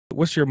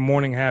what's your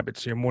morning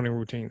habits, your morning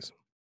routines?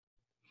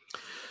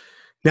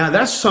 Now,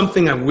 that's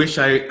something I wish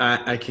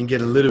I can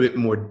get a little bit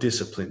more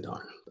disciplined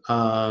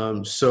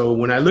on. So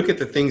when I look at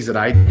the things that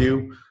I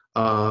do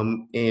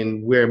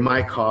and where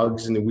my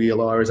cogs in the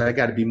wheel are, is I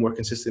got to be more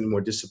consistent and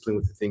more disciplined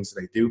with the things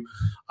that I do.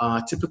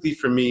 Typically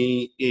for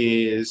me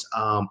is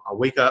I'll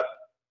wake up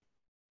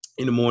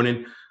in the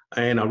morning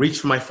and I'll reach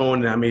for my phone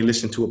and I may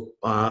listen to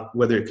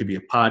whether it could be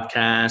a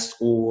podcast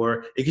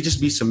or it could just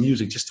be some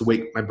music just to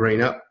wake my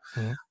brain up.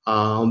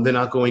 Mm-hmm. Then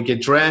I'll go and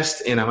get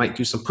dressed and I might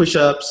do some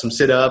push-ups, some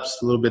sit-ups,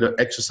 a little bit of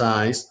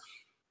exercise.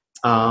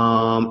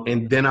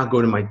 And then I'll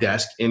go to my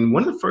desk. And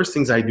one of the first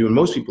things I do, and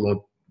most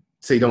people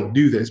don't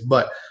do this,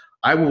 but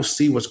I will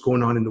see what's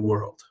going on in the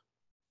world.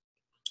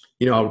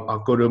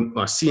 I'll go to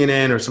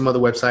CNN or some other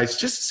websites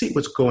just to see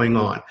what's going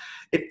on.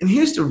 And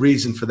here's the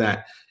reason for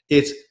that.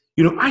 It's,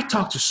 I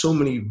talk to so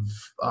many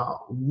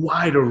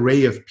wide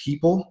array of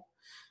people.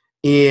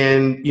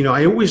 And,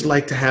 I always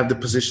like to have the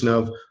position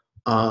of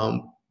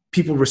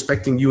people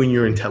respecting you and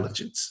your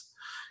intelligence.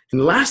 And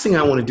the last thing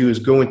I want to do is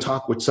go and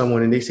talk with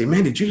someone and they say,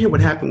 man, did you hear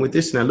what happened with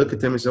this? And I look at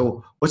them and say,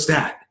 oh, what's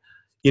that?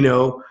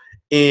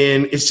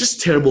 And it's just a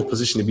terrible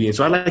position to be in.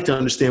 So I like to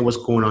understand what's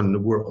going on in the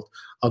world,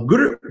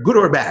 good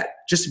or bad,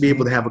 just to be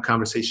able to have a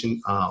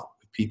conversation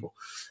with people.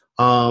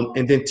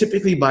 And then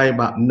typically by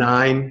about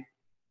 9,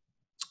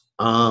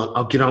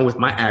 I'll get on with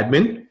my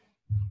admin.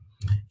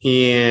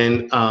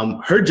 And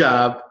her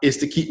job is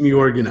to keep me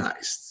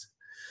organized.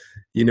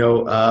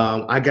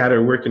 I got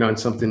her working on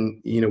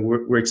something,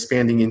 we're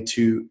expanding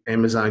into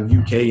Amazon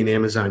UK and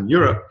Amazon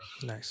Europe.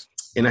 Nice.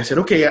 And I said,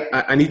 okay,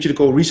 I need you to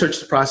go research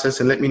the process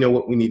and let me know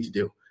what we need to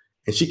do.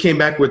 And she came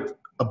back with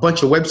a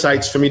bunch of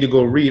websites for me to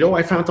go read. Oh,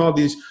 I found all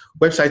these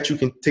websites you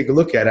can take a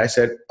look at. I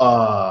said,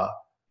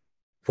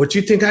 what do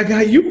you think I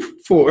got you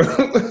for?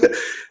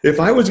 If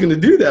I was going to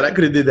do that, I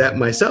could have did that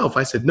myself.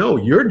 I said, no,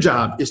 your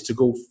job is to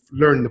go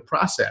learn the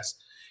process.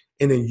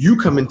 And then you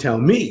come and tell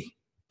me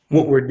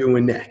what we're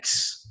doing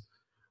next.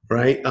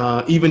 Right.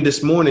 Even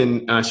this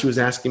morning, she was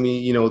asking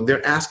me,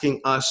 they're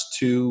asking us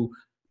to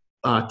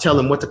tell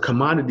them what the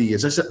commodity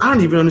is. I said, I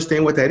don't even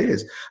understand what that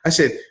is. I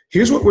said,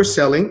 here's what we're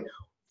selling.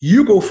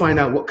 You go find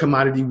out what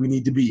commodity we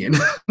need to be in.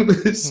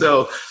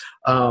 So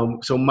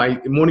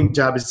my morning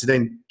job is to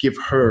then give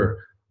her,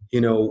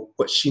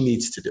 what she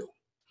needs to do.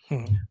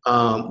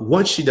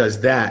 Once she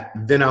does that,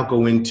 then I'll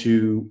go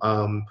into,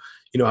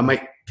 I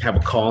might have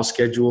a call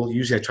schedule.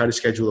 Usually I try to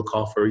schedule a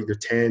call for either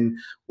 10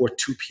 or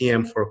 2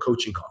 p.m. for a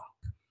coaching call.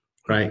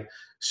 Right.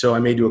 So I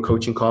may do a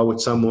coaching call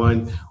with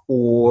someone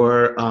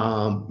or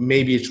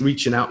maybe it's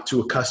reaching out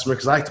to a customer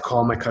because I like to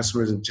call my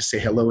customers and just say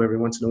hello every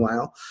once in a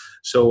while.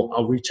 So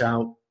I'll reach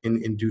out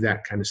and do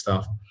that kind of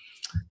stuff.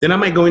 Then I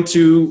might go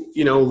into,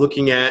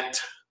 looking at,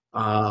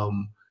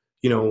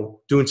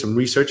 doing some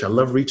research. I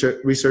love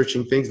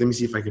researching things. Let me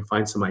see if I can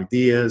find some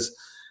ideas.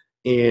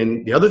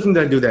 And the other thing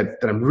that I do that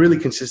I'm really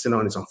consistent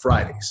on is on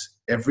Fridays.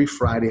 Every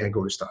Friday I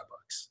go to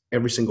Starbucks,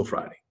 every single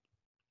Friday.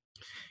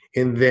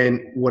 And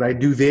then what I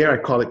do there, I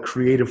call it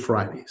Creative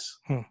Fridays.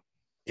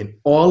 And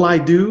all I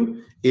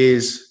do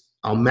is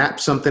I'll map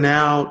something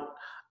out.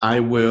 I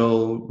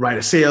will write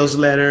a sales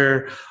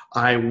letter.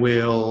 I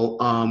will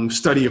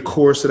study a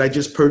course that I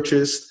just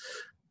purchased.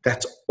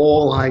 That's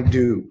all I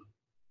do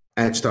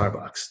at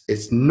Starbucks.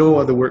 It's no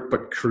other work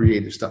but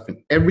creative stuff.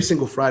 And every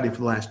single Friday for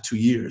the last 2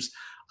 years,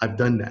 I've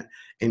done that.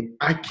 And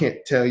I can't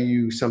tell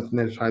you something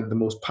that is probably the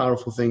most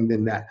powerful thing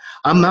than that.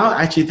 I'm now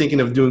actually thinking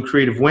of doing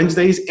Creative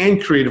Wednesdays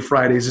and Creative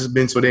Fridays. It's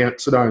been so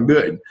darn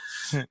good.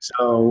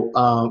 So,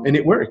 and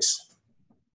it works.